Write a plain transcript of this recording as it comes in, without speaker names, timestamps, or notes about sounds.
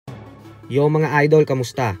Yo mga idol,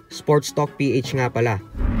 kamusta? SportsTalk PH nga pala.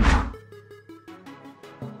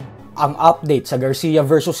 Ang update sa Garcia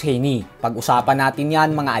versus Haney. Pag-usapan natin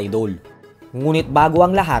yan mga idol. Ngunit bago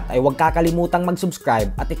ang lahat ay huwag kakalimutang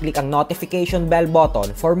mag-subscribe at i-click ang notification bell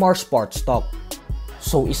button for more sports talk.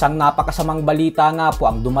 So isang napakasamang balita nga po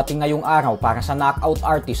ang dumating ngayong araw para sa knockout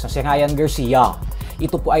artist na si Ryan Garcia.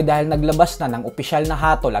 Ito po ay dahil naglabas na ng opisyal na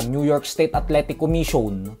hatol ang New York State Athletic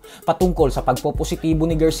Commission patungkol sa pagpopositibo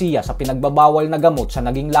ni Garcia sa pinagbabawal na gamot sa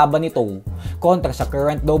naging laban nito kontra sa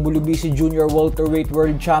current WBC Junior Welterweight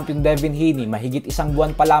World Champion Devin Haney mahigit isang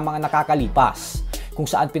buwan pa lamang ang nakakalipas, kung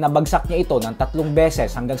saan pinabagsak niya ito ng 3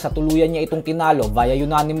 beses hanggang sa tuluyan niya itong tinalo via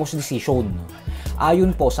unanimous decision.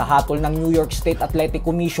 Ayon po sa hatol ng New York State Athletic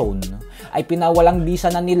Commission, ay pinawalang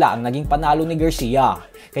bisa na nila ang naging panalo ni Garcia,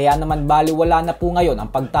 kaya naman baliwala na po ngayon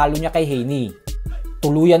ang pagtalo niya kay Haney.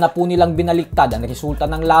 Tuluyan na po nilang binaliktad ang resulta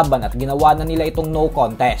ng laban at ginawa na nila itong no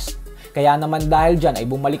contest. Kaya naman dahil dyan ay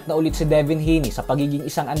bumalik na ulit si Devin Haney sa pagiging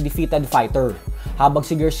isang undefeated fighter, habang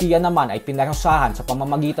si Garcia naman ay pinarusahan sa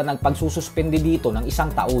pamamagitan ng pagsususpendidito ng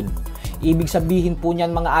 1 taon. Ibig sabihin po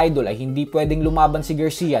niyan mga idol ay hindi pwedeng lumaban si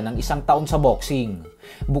Garcia ng 1 taon sa boxing.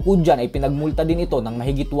 Bukod dyan ay pinagmulta din ito ng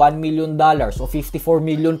mahigit $1 million o 54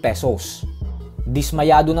 million pesos.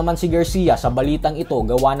 Dismayado naman si Garcia sa balitang ito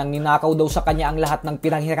gawa ng ninakaw daw sa kanya ang lahat ng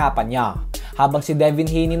pinaghirapan niya, habang si Devin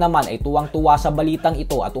Haney naman ay tuwang-tuwa sa balitang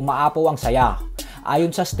ito at umaapaw ang saya. Ayon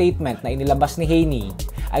sa statement na inilabas ni Haney,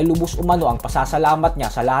 ay lubos umano ang pasasalamat niya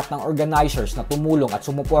sa lahat ng organizers na tumulong at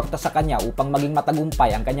sumuporta sa kanya upang maging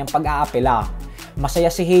matagumpay ang kanyang pag-aapela. Masaya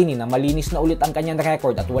si Haney na malinis na ulit ang kanyang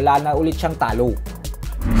record at wala na ulit siyang talo.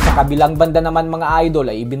 Sa kabilang banda naman mga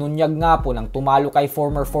idol ay ibinunyag nga po ng tumalo kay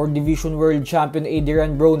former 4th Division World Champion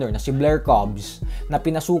Adrian Broner na si Blair Cobbs na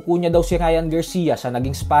pinasuko niya daw si Ryan Garcia sa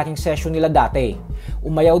naging sparring session nila dati.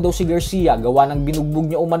 Umayaw daw si Garcia gawa ng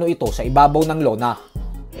binugbog niya umano ito sa ibabaw ng lona.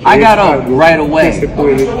 I got up right away,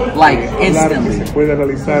 like instantly,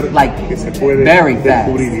 like very fast.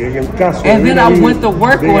 And then I went to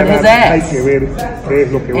work on his ass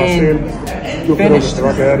and finished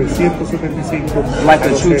like a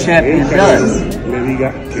true champion does.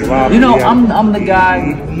 You know, I'm the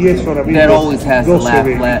guy that always has the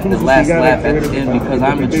last laugh at the end because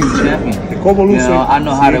I'm a true champion. You know, I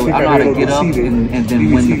know how to get up and then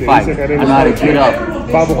win the fight. I know how to get up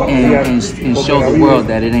and show the world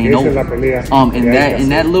that it ain't over. In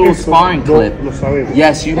that little sparring clip,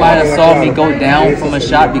 yes, you might have saw me go down from a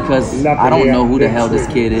shot because I don't know who the hell this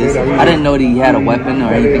kid is. I didn't know that he had a weapon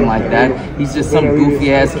or anything like that. He's just some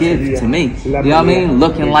goofy ass kid to me. You know what I mean?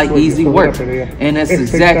 Looking like easy work. And that's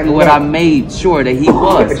exactly what I made sure that he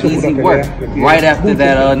was. Easy work. Right after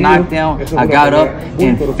that knockdown, I got up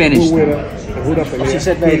and finished him.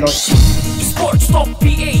 SportsTalk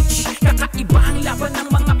PH, kakaiba ang laban ng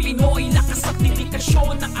mga Pinoy. Lakas at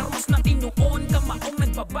dedikasyon ng aros na tinuon. Kamaong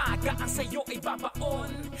nagbabaga ang sayo ay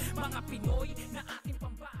babaon. Mga Pinoy